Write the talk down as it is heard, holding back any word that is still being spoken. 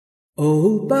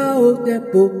You're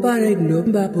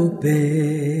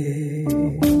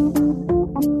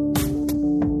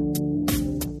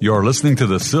listening to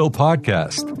the SIL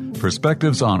Podcast,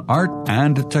 Perspectives on Art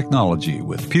and Technology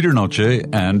with Peter Noce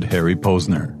and Harry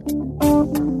Posner.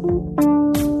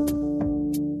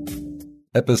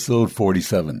 Episode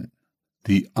 47,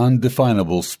 The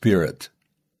Undefinable Spirit,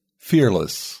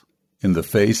 Fearless in the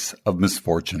Face of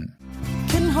Misfortune.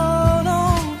 Can hold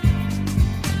on,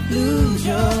 lose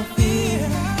your fear,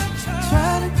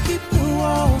 try to keep the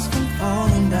walls from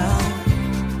falling down,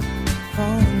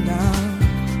 falling down,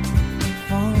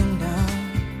 falling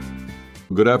down.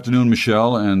 Good afternoon,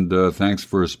 Michelle, and thanks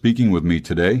for speaking with me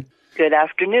today. Good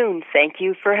afternoon. Thank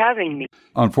you for having me.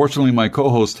 Unfortunately, my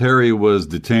co-host Harry was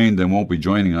detained and won't be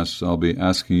joining us. I'll be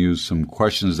asking you some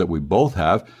questions that we both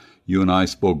have. You and I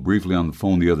spoke briefly on the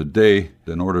phone the other day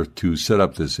in order to set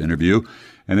up this interview.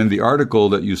 And in the article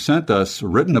that you sent us,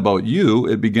 written about you,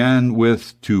 it began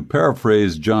with, to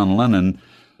paraphrase John Lennon,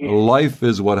 life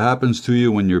is what happens to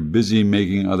you when you're busy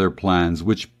making other plans,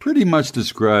 which pretty much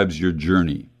describes your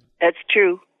journey. That's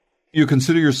true. You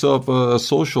consider yourself a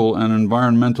social and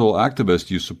environmental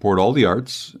activist. You support all the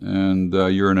arts, and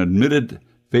you're an admitted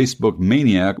Facebook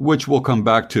maniac, which we'll come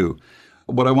back to.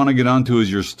 What I want to get onto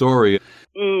is your story.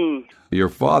 Your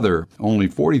father, only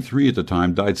 43 at the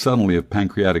time, died suddenly of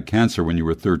pancreatic cancer when you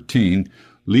were 13,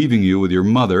 leaving you with your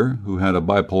mother, who had a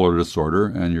bipolar disorder,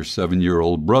 and your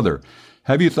 7-year-old brother.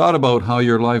 Have you thought about how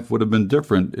your life would have been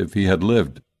different if he had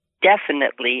lived?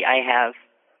 Definitely, I have.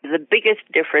 The biggest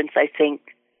difference, I think,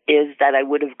 is that I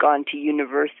would have gone to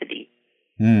university.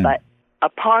 But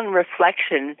upon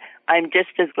reflection, I'm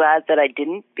just as glad that I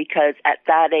didn't, because at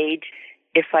that age,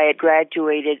 if I had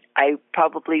graduated, I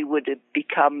probably would have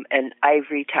become an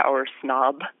ivory tower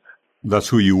snob. That's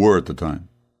who you were at the time.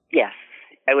 Yes.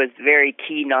 I was very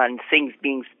keen on things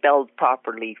being spelled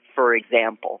properly, for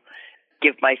example.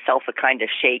 Give myself a kind of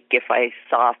shake if I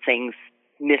saw things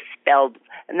misspelled.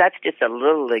 And that's just a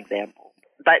little example.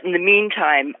 But in the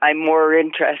meantime, I'm more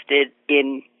interested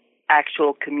in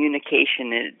actual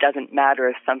communication, and it doesn't matter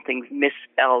if something's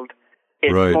misspelled.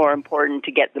 It's more important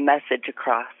to get the message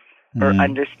across or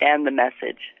understand the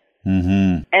message.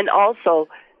 And also,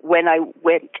 when I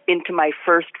went into my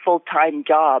first full-time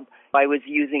job, I was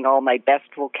using all my best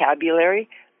vocabulary.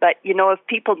 But, you know, if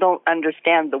people don't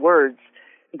understand the words,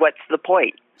 what's the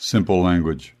point? Simple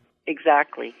language.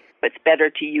 Exactly. It's better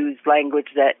to use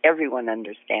language that everyone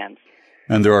understands.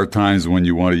 And there are times when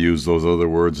you want to use those other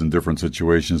words in different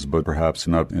situations, but perhaps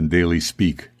not in daily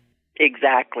speak.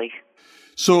 Exactly.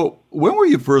 So, when were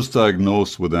you first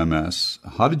diagnosed with MS?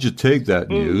 How did you take that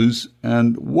news?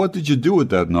 And what did you do with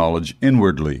that knowledge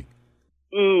inwardly?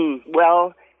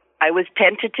 Well, I was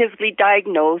tentatively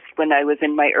diagnosed when I was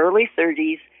in my early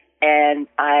 30s, and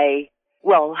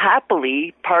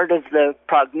happily, part of the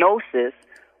prognosis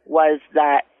was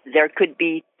that there could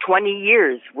be 20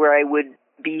 years where I would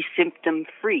be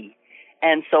symptom-free.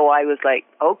 And so I was like,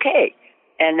 okay.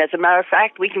 And as a matter of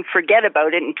fact, we can forget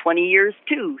about it in 20 years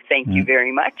too. Thank you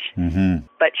very much.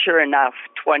 But sure enough,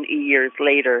 20 years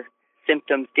later,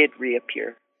 symptoms did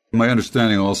reappear. My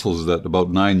understanding also is that about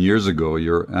 9 years ago,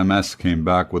 your MS came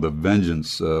back with a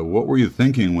vengeance. What were you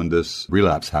thinking when this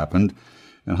relapse happened?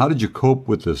 And how did you cope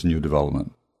with this new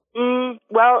development?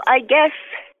 Well, I guess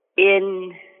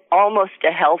in almost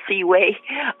a healthy way,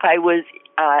 I was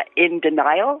in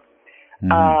denial.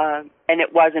 And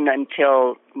it wasn't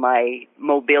until my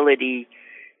mobility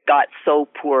got so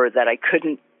poor that I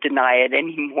couldn't deny it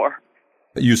anymore.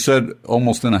 You said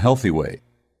almost in a healthy way.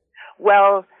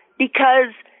 Well,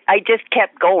 because I just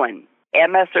kept going.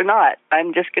 MS or not,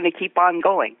 I'm just going to keep on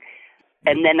going.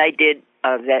 And then I did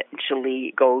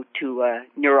eventually go to a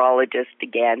neurologist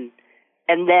again,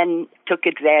 and then took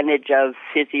advantage of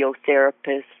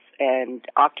physiotherapists and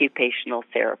occupational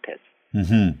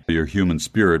therapists. Your human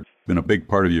spirit been a big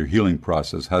part of your healing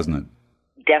process, hasn't it?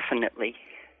 Definitely.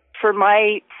 For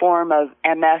my form of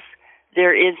MS,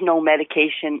 there is no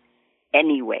medication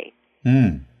anyway.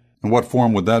 And what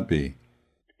form would that be?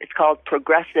 It's called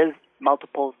progressive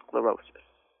multiple sclerosis.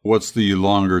 What's the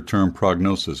longer-term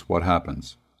prognosis? What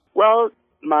happens? Well,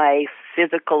 my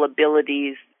physical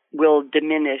abilities will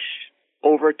diminish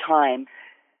over time.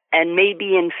 And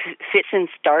maybe in fits and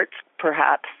starts,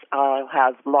 perhaps I'll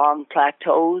have long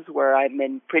plateaus where I'm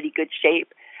in pretty good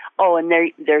shape. Oh, and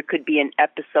there could be an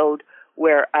episode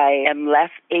where I am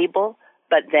less able,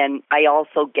 but then I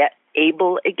also get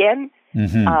able again.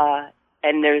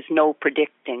 And there's no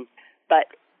predicting. But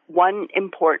one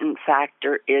important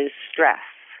factor is stress.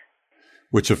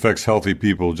 Which affects healthy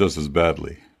people just as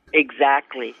badly.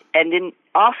 Exactly. And in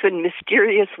often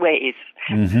mysterious ways.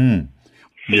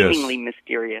 seemingly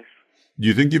mysterious. Do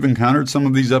you think you've encountered some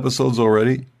of these episodes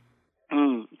already?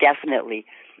 Definitely.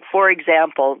 For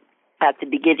example, at the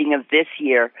beginning of this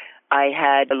year, I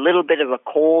had a little bit of a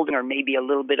cold or maybe a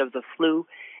little bit of the flu,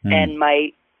 and my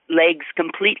legs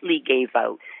completely gave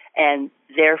out. And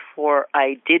therefore,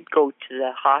 I did go to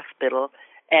the hospital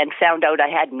and found out I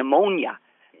had pneumonia.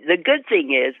 The good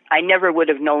thing is I never would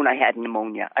have known I had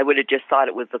pneumonia. I would have just thought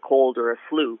it was a cold or a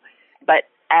flu. But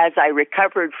as I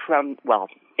recovered from,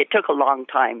 it took a long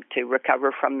time to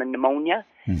recover from the pneumonia,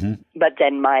 but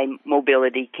then my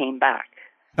mobility came back.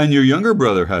 And your younger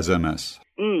brother has MS.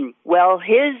 Well,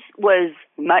 his was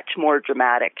much more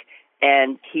dramatic,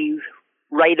 and he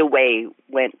right away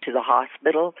went to the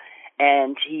hospital,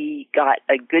 and he got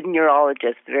a good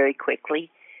neurologist very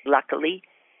quickly, luckily,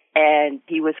 and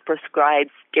he was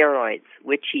prescribed steroids,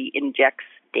 which he injects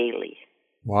daily.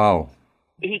 Wow.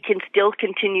 He can still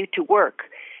continue to work,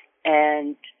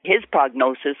 and his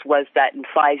prognosis was that in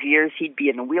 5 years he'd be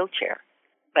in a wheelchair,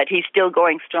 but he's still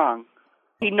going strong.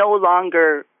 He no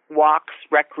longer walks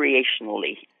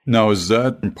recreationally. Now, is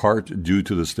that in part due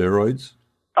to the steroids?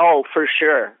 Oh, for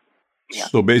sure. Yeah.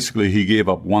 So basically he gave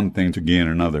up one thing to gain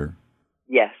another.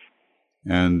 Yes.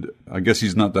 And I guess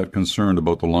he's not that concerned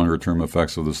about the longer-term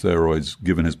effects of the steroids,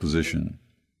 given his position.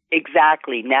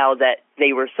 Exactly, now that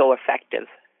they were so effective.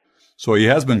 So he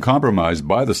has been compromised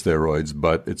by the steroids,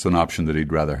 but it's an option that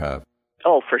he'd rather have.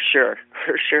 Oh, for sure,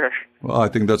 for sure. Well, I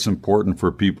think that's important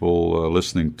for people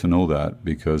listening to know that,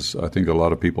 because I think a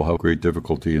lot of people have great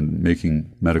difficulty in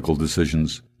making medical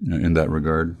decisions in that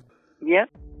regard. Yeah.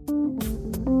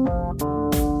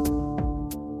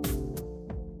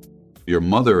 Your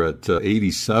mother at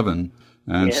 87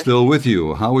 and Yes. still with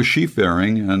you. How is she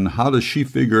faring, and how does she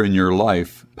figure in your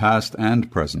life, past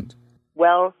and present?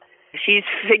 Well, she's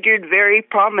figured very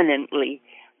prominently.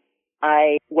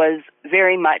 I was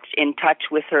very much in touch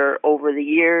with her over the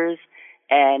years,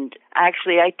 and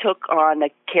actually I took on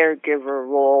a caregiver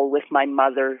role with my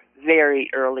mother very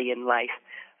early in life,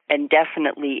 and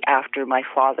definitely after my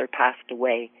father passed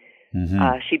away.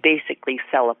 She basically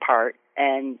fell apart,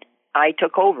 and I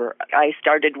took over. I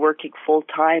started working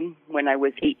full-time when I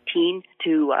was 18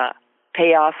 to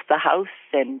pay off the house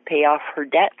and pay off her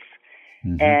debts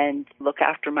and look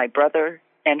after my brother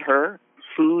and her,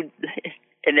 food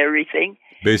and everything.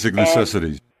 Basic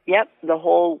necessities. Yep, the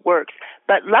whole works.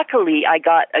 But luckily, I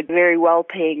got a very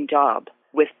well-paying job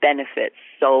with benefits,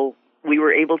 so we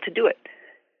were able to do it.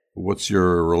 What's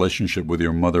your relationship with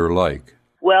your mother like?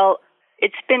 Well,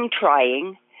 it's been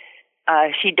trying.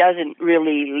 She doesn't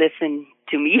really listen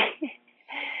to me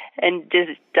and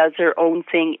just does her own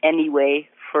thing anyway,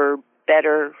 for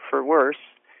better, for worse,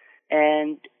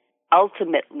 and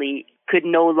ultimately could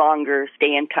no longer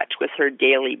stay in touch with her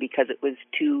daily because it was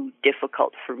too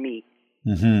difficult for me.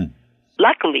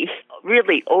 Luckily,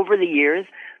 really, over the years,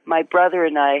 my brother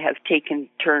and I have taken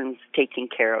turns taking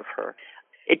care of her.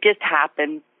 It just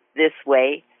happened this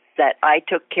way, that I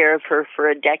took care of her for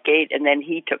a decade, and then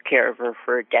he took care of her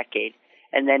for a decade,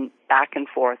 and then back and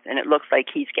forth, and it looks like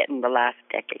he's getting the last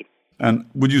decade. And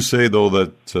would you say, though,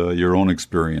 that your own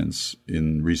experience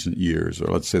in recent years,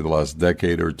 or let's say the last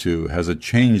decade or two, has it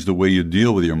changed the way you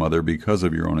deal with your mother because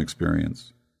of your own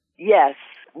experience? Yes.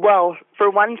 Well, for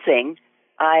one thing,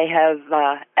 I have,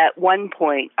 at one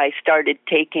point, I started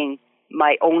taking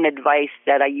my own advice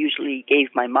that I usually gave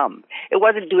my mom. It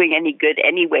wasn't doing any good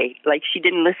anyway. Like, she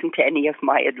didn't listen to any of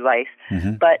my advice.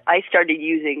 But I started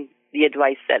using the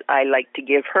advice that I like to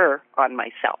give her on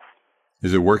myself.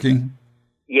 Is it working?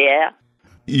 Yeah.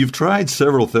 You've tried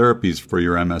several therapies for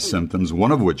your MS symptoms,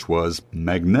 one of which was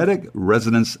magnetic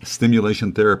resonance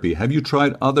stimulation therapy. Have you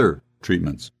tried other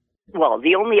treatments? Well,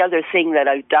 the only other thing that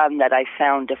I've done that I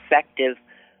found effective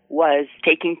was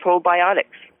taking probiotics.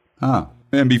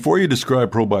 And before you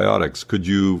describe probiotics, could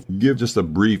you give just a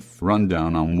brief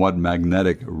rundown on what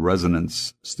magnetic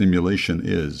resonance stimulation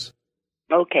is?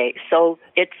 Okay, so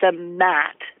it's a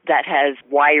mat that has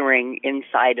wiring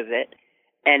inside of it,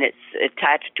 and it's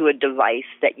attached to a device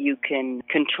that you can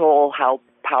control how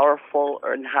powerful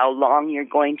and how long you're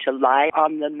going to lie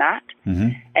on the mat.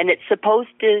 And it's supposed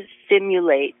to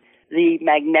stimulate the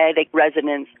magnetic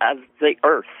resonance of the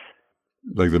earth.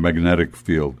 Like the magnetic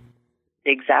field.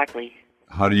 Exactly.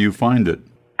 How do you find it?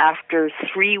 After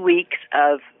 3 weeks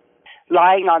of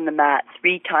lying on the mat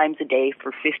 3 times a day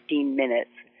for 15 minutes,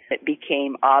 it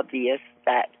became obvious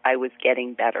that I was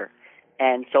getting better.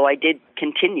 And so I did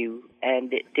continue,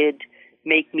 and it did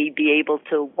make me be able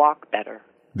to walk better.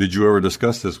 Did you ever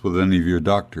discuss this with any of your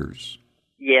doctors?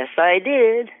 Yes, I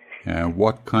did. And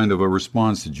what kind of a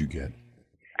response did you get?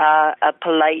 A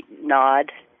polite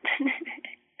nod.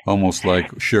 Almost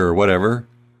like, sure, whatever.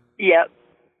 Yep.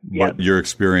 But your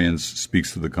experience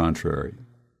speaks to the contrary.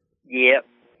 Yep.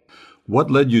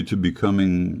 What led you to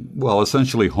becoming, well,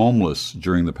 essentially homeless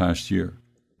during the past year?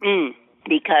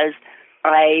 Because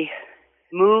I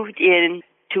moved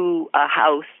into a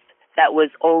house that was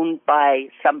owned by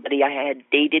somebody I had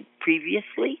dated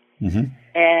previously. Mm-hmm.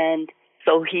 And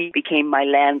so he became my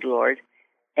landlord.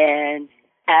 And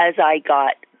as I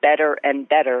got better and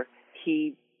better,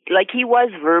 he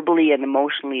was verbally and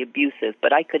emotionally abusive,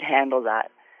 but I could handle that.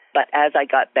 But as I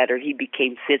got better, he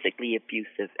became physically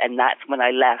abusive. And that's when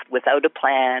I left without a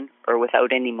plan or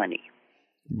without any money.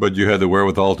 But you had the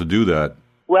wherewithal to do that.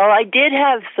 Well, I did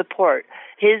have support.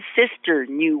 His sister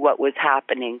knew what was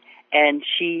happening, and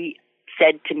she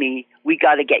said to me, we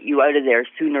got to get you out of there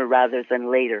sooner rather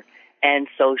than later. And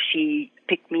so she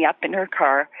picked me up in her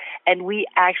car, and we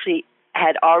actually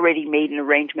had already made an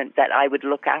arrangement that I would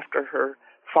look after her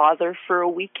father for a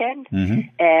weekend. Mm-hmm.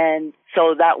 And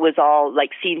so that was all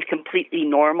seemed completely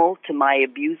normal to my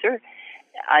abuser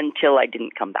until I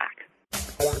didn't come back.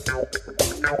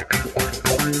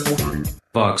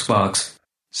 VoxBox.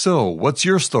 So, what's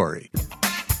your story?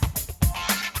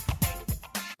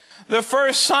 The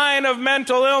first sign of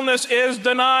mental illness is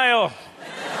denial.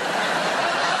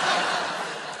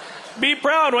 Be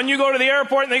proud when you go to the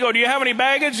airport and they go, do you have any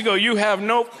baggage? You go, you have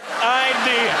no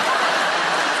idea.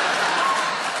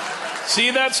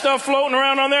 See that stuff floating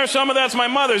around on there? Some of that's my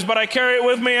mother's, but I carry it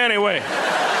with me anyway.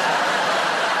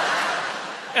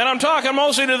 And I'm talking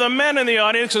mostly to the men in the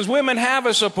audience, because women have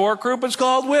a support group. It's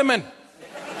called Women.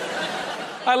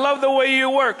 I love the way you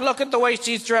work. Look at the way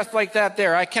she's dressed like that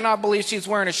there. I cannot believe she's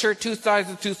wearing a shirt 2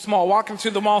 sizes too small, walking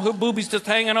through the mall, her boobies just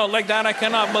hanging out like that. I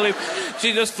cannot believe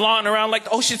she's just flaunting around like,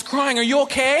 oh, she's crying. Are you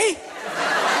okay?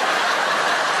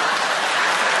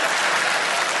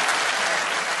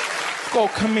 Oh,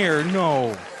 come here.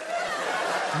 No.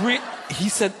 He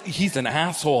said he's an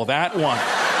asshole, that one.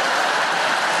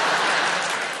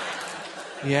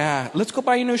 Yeah, let's go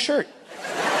buy you a new shirt.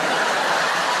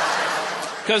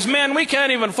 Because, men, we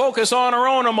can't even focus on our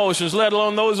own emotions, let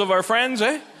alone those of our friends,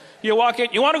 eh? You walk in,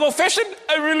 you want to go fishing?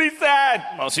 I'm really sad.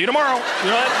 I'll see you tomorrow.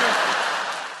 You know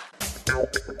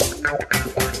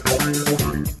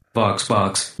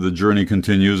VoxBox. The journey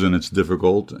continues and it's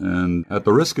difficult. And at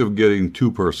the risk of getting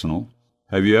too personal,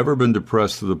 have you ever been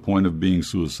depressed to the point of being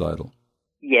suicidal?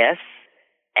 Yes.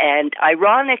 And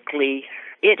ironically,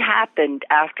 it happened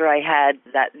after I had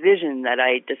that vision that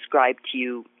I described to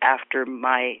you after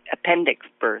my appendix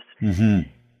burst. Mm-hmm.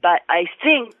 But I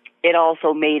think it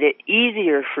also made it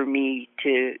easier for me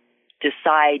to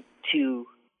decide to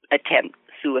attempt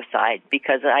suicide,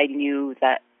 because I knew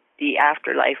that the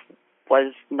afterlife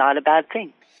was not a bad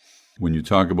thing. When you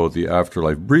talk about the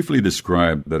afterlife, briefly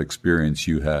describe that experience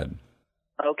you had.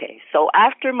 Okay, so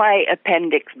after my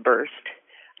appendix burst,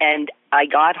 and I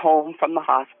got home from the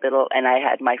hospital and I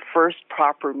had my first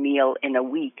proper meal in a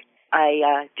week,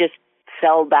 I just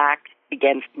fell back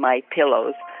against my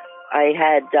pillows. I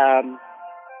had,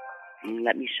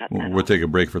 let me shut that We'll off. take a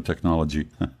break for technology.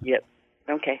 Yep.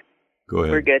 Okay. Go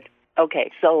ahead. We're good.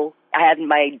 Okay, so I had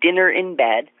my dinner in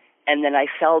bed, and then I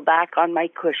fell back on my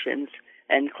cushions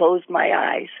and closed my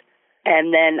eyes.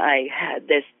 And then I had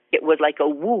this, it was like a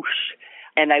whoosh,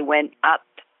 and I went up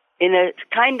in a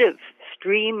kind of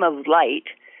stream of light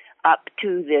up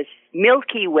to this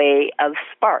Milky Way of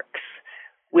sparks,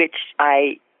 which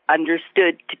I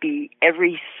understood to be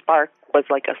every spark was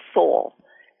like a soul,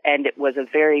 and it was a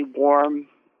very warm,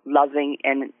 loving,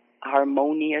 and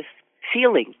harmonious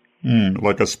feeling.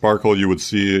 Like a sparkle you would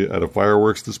see at a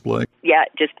fireworks display? Yeah,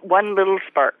 just one little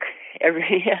spark.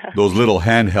 Those little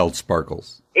handheld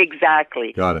sparkles.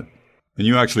 Exactly. Got it. And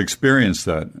you actually experienced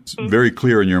that. It's very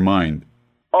clear in your mind.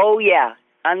 Oh, yeah.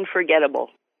 Unforgettable.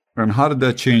 And how did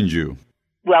that change you?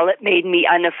 Well, it made me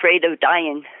unafraid of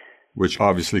dying. Which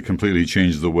obviously completely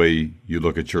changed the way you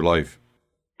look at your life.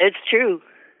 It's true.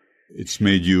 It's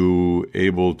made you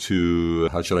able to,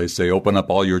 how should I say, open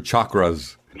up all your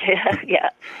chakras. Yeah.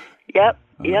 Yep.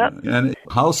 And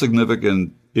how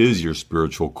significant is your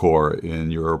spiritual core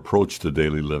in your approach to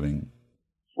daily living?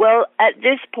 Well, at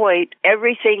this point,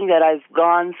 everything that I've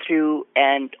gone through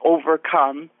and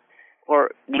overcome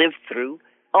or lived through,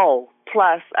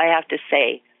 plus I have to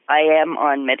say, I am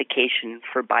on medication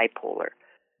for bipolar.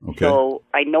 Okay. So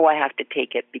I know I have to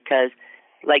take it because,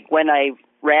 like, when I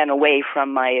ran away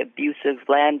from my abusive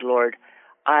landlord,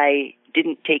 I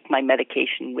didn't take my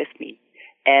medication with me.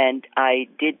 And I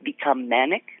did become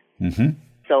manic. Mm-hmm.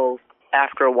 So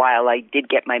after a while, I did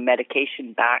get my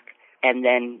medication back and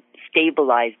then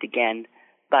stabilized again.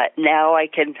 But now I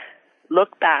can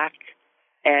look back,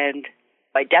 and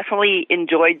I definitely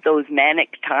enjoyed those manic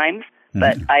times,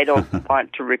 but I don't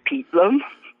want to repeat them.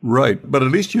 Right. But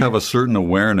at least you have a certain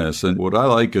awareness. And what I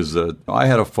like is that I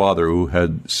had a father who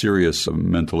had serious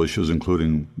mental issues,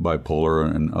 including bipolar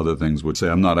and other things. Would say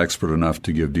I'm not expert enough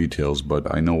to give details,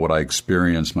 but I know what I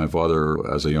experienced. My father,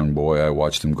 as a young boy, I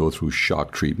watched him go through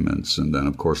shock treatments. And then,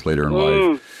 of course, later in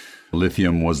life,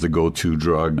 lithium was the go-to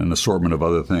drug, and an assortment of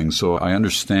other things. So I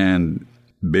understand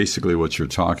basically what you're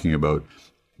talking about.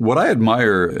 What I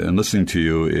admire in listening to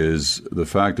you is the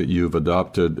fact that you've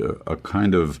adopted a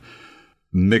kind of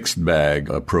mixed bag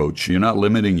approach. You're not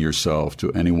limiting yourself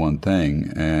to any one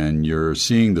thing, and you're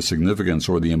seeing the significance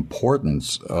or the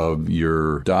importance of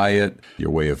your diet, your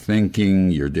way of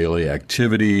thinking, your daily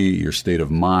activity, your state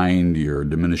of mind, your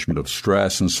diminishment of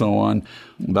stress, and so on.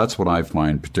 That's what I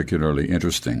find particularly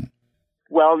interesting.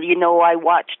 Well, I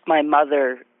watched my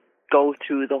mother go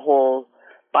through the whole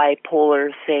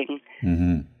bipolar thing,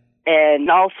 and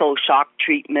also shock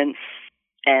treatments.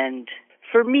 And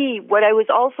for me, what I was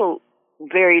also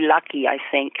very lucky, I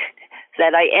think,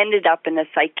 that I ended up in a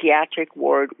psychiatric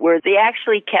ward where they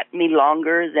actually kept me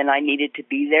longer than I needed to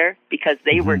be there because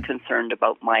they were concerned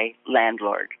about my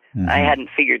landlord. I hadn't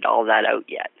figured all that out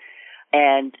yet.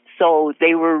 And so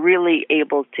they were really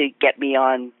able to get me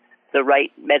on the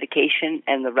right medication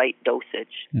and the right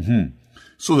dosage.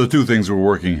 So the two things were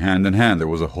working hand in hand. There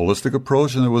was a holistic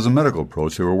approach and there was a medical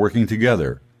approach. They were working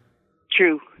together.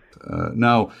 True.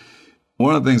 Now,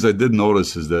 one of the things I did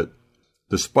notice is that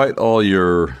despite all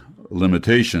your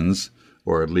limitations,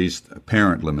 or at least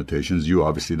apparent limitations, you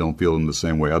obviously don't feel them the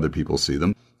same way other people see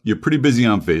them. You're pretty busy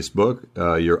on Facebook.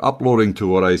 You're uploading to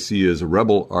what I see as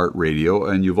Rebel Art Radio,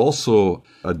 and you've also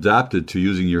adapted to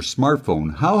using your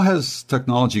smartphone. How has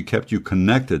technology kept you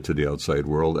connected to the outside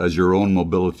world as your own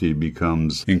mobility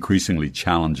becomes increasingly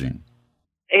challenging?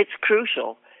 It's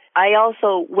crucial. I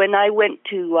also, when I went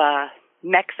to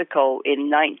Mexico in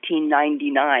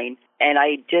 1999, and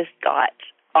I just got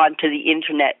onto the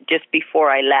internet just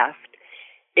before I left,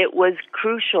 it was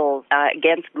crucial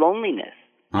against loneliness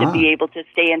to be able to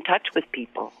stay in touch with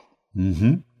people.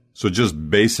 So just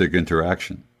basic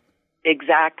interaction.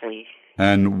 Exactly.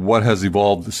 And what has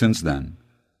evolved since then?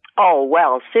 Oh,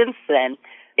 well, since then,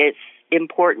 it's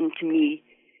important to me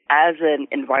as an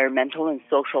environmental and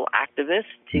social activist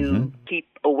to keep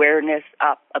awareness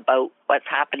up about what's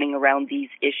happening around these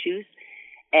issues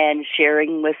and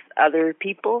sharing with other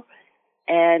people.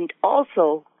 And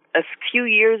also, a few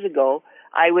years ago,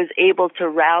 I was able to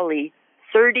rally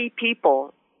 30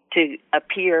 people to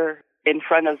appear in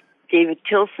front of David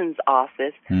Tilson's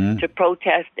office to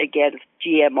protest against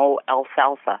GMO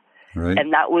alfalfa. Right.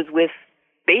 And that was with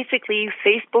basically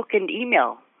Facebook and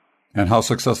email. And how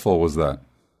successful was that?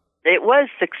 It was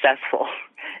successful.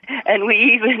 And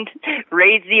we even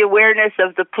raised the awareness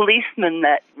of the policeman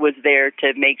that was there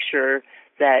to make sure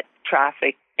that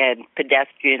traffic and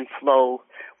pedestrian flow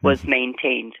was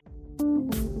maintained.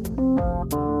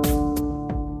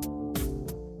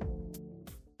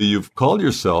 You've called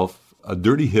yourself a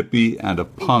dirty hippie and a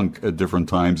punk at different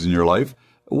times in your life.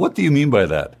 What do you mean by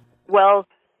that? Well,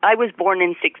 I was born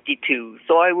in 1962,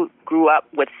 so I grew up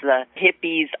with the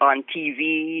hippies on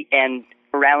TV and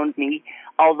around me.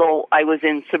 Although I was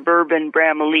in suburban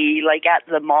Bramalea, like at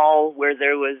the mall where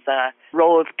there was a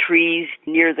row of trees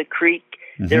near the creek,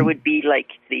 there would be like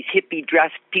these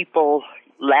hippie-dressed people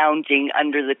lounging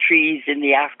under the trees in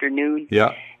the afternoon,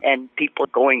 and people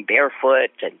going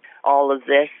barefoot and all of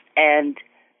this, and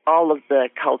all of the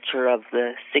culture of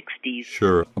the 60s.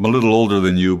 Sure. I'm a little older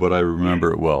than you, but I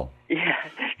remember it well.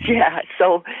 Yeah,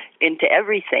 so into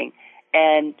everything.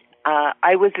 And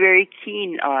I was very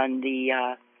keen on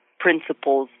the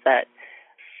principles that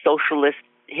socialist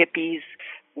hippies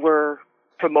were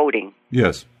promoting.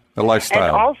 Yes, a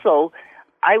lifestyle. And also,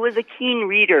 I was a keen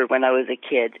reader when I was a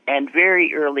kid, and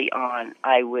very early on,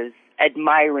 I was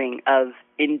admiring of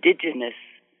indigenous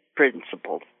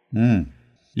principles.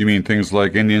 You mean things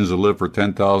like Indians that live for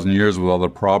 10,000 years without a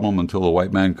problem until the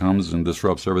white man comes and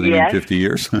disrupts everything in 50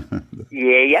 years?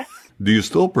 Yeah. Do you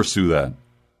still pursue that?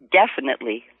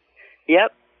 Definitely.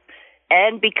 Yep.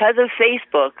 And because of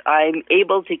Facebook, I'm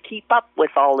able to keep up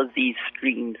with all of these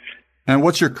streams. And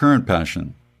what's your current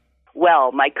passion?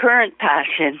 Well, my current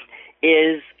passion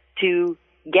is to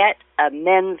get a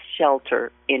men's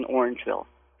shelter in Orangeville,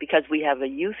 because we have a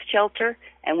youth shelter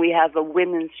and we have a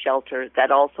women's shelter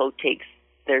that also takes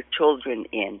their children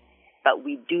in, but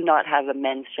we do not have a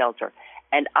men's shelter.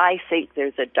 And I think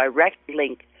there's a direct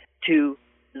link to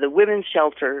the women's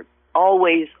shelter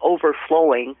always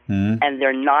overflowing and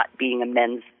there not being a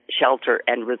men's shelter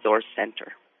and resource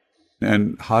center.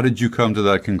 And how did you come to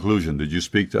that conclusion? Did you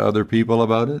speak to other people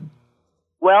about it?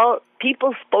 Well,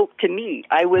 people spoke to me.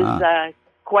 I was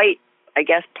quite, I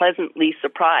guess, pleasantly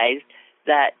surprised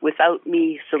that without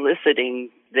me soliciting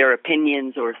their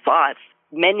opinions or thoughts,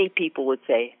 many people would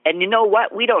say, and you know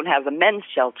what? We don't have a men's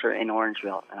shelter in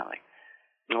Orangeville. And I'm like,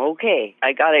 okay,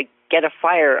 I got to get a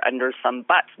fire under some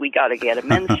butts. We got to get a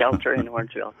men's shelter in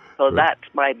Orangeville. So that's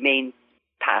my main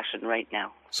passion right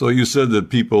now. So you said that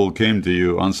people came to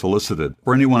you unsolicited.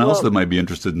 For anyone else that might be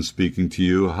interested in speaking to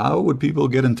you, how would people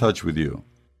get in touch with you?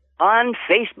 On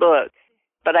Facebook,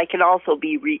 but I can also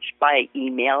be reached by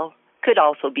email, could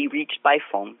also be reached by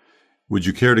phone. Would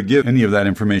you care to give any of that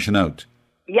information out?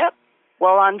 Yep.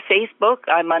 Well, on Facebook,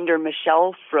 I'm under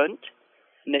Michelle Fruendt.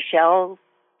 Michelle,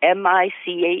 Michelle.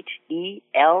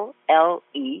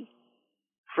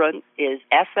 Fruendt is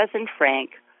F as in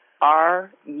Frank,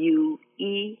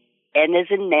 R-U-E, N as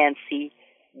in Nancy,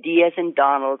 D as in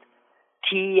Donald,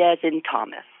 T as in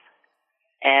Thomas.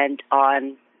 And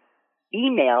on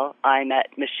email, I'm at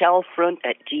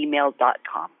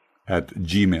michellefruendt@gmail.com. At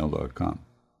gmail.com.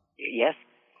 Yes.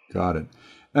 Got it.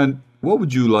 And what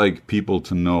would you like people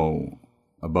to know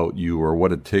about you or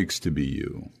what it takes to be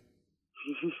you?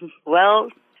 Well,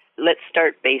 let's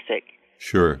start basic.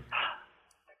 Sure.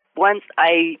 Once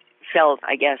I felt,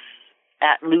 I guess,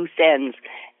 at loose ends,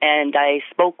 and I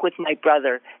spoke with my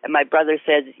brother, and my brother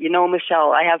said, you know,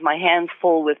 Michelle, I have my hands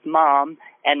full with Mom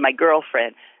and my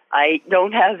girlfriend. I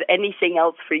don't have anything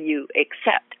else for you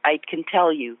except I can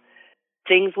tell you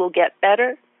things will get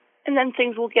better, and then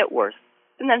things will get worse,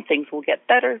 and then things will get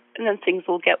better, and then things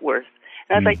will get worse.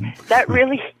 And I was like, that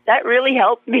really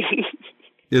helped me.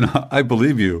 You know, I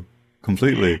believe you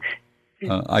completely.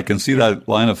 I can see that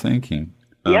line of thinking.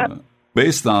 Yeah.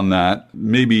 Based on that,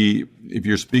 maybe if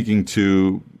you're speaking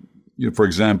to, for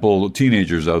example,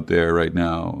 teenagers out there right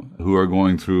now who are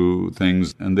going through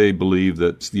things and they believe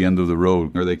that it's the end of the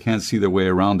road or they can't see their way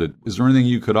around it, is there anything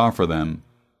you could offer them?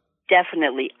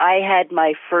 Definitely. I had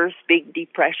my first big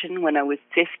depression when I was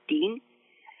 15,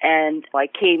 and I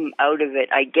came out of it,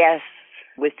 I guess,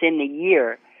 within a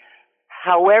year.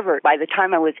 However, by the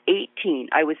time I was 18,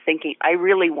 I was thinking, I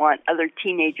really want other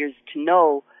teenagers to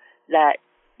know that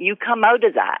you come out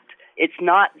of that. It's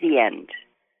not the end.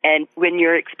 And when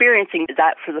you're experiencing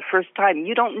that for the first time,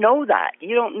 you don't know that.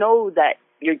 You don't know that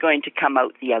you're going to come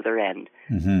out the other end.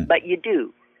 Mm-hmm. But you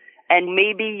do. And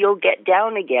maybe you'll get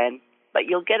down again, but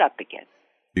you'll get up again.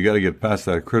 You got to get past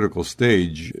that critical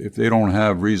stage. If they don't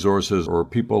have resources or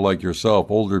people like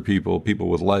yourself, older people, people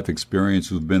with life experience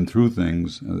who've been through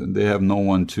things, they have no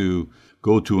one to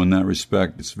go to in that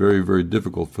respect. It's very, very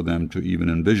difficult for them to even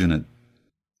envision it.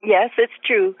 Yes, it's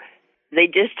true. They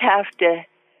just have to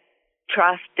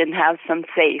trust and have some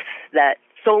faith that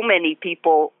so many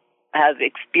people have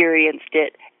experienced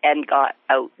it and got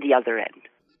out the other end.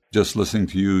 Just listening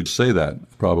to you say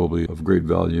that, probably of great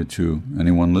value to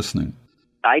anyone listening.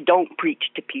 I don't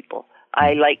preach to people.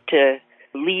 I like to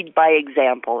lead by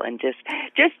example. And just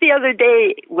the other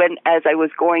day, as I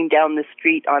was going down the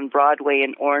street on Broadway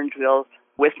in Orangeville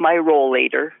with my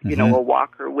rollator, you know, a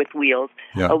walker with wheels,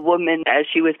 a woman, as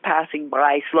she was passing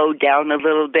by, slowed down a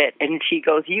little bit, and she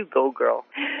goes, "You go, girl."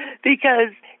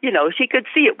 Because, you know, she could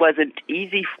see it wasn't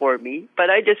easy for me,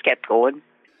 but I just kept going.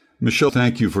 Michelle,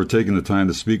 thank you for taking the time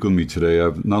to speak with me today.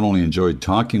 I've not only enjoyed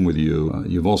talking with you,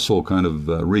 you've also kind of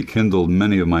rekindled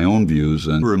many of my own views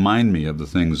and remind me of the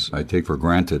things I take for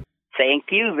granted.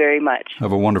 Thank you very much.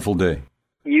 Have a wonderful day.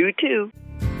 You too.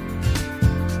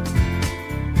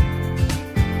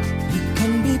 You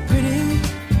can be pretty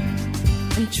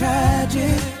and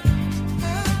tragic.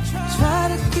 Try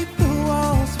to keep the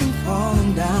walls from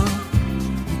falling down.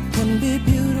 You can be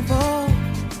beautiful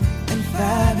and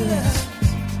fabulous.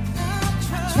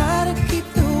 Try to keep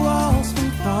the walls from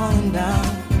falling down.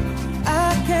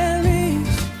 I can't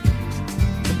reach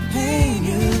the pain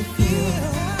you feel.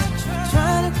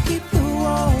 Try to keep the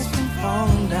walls from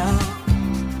falling down.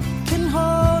 Can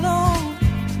hold on,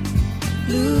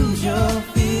 lose your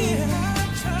fear.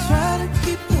 Try to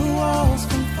keep the walls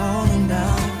from falling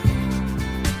down,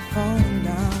 falling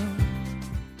down.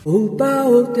 Opa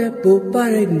ote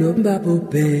popare nomba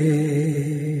pope.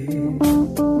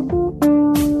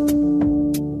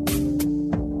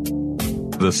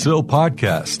 The SIL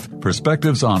Podcast,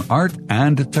 Perspectives on Art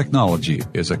and Technology,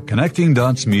 is a Connecting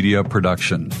Dots Media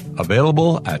production.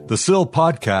 Available at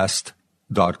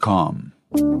thesilpodcast.com.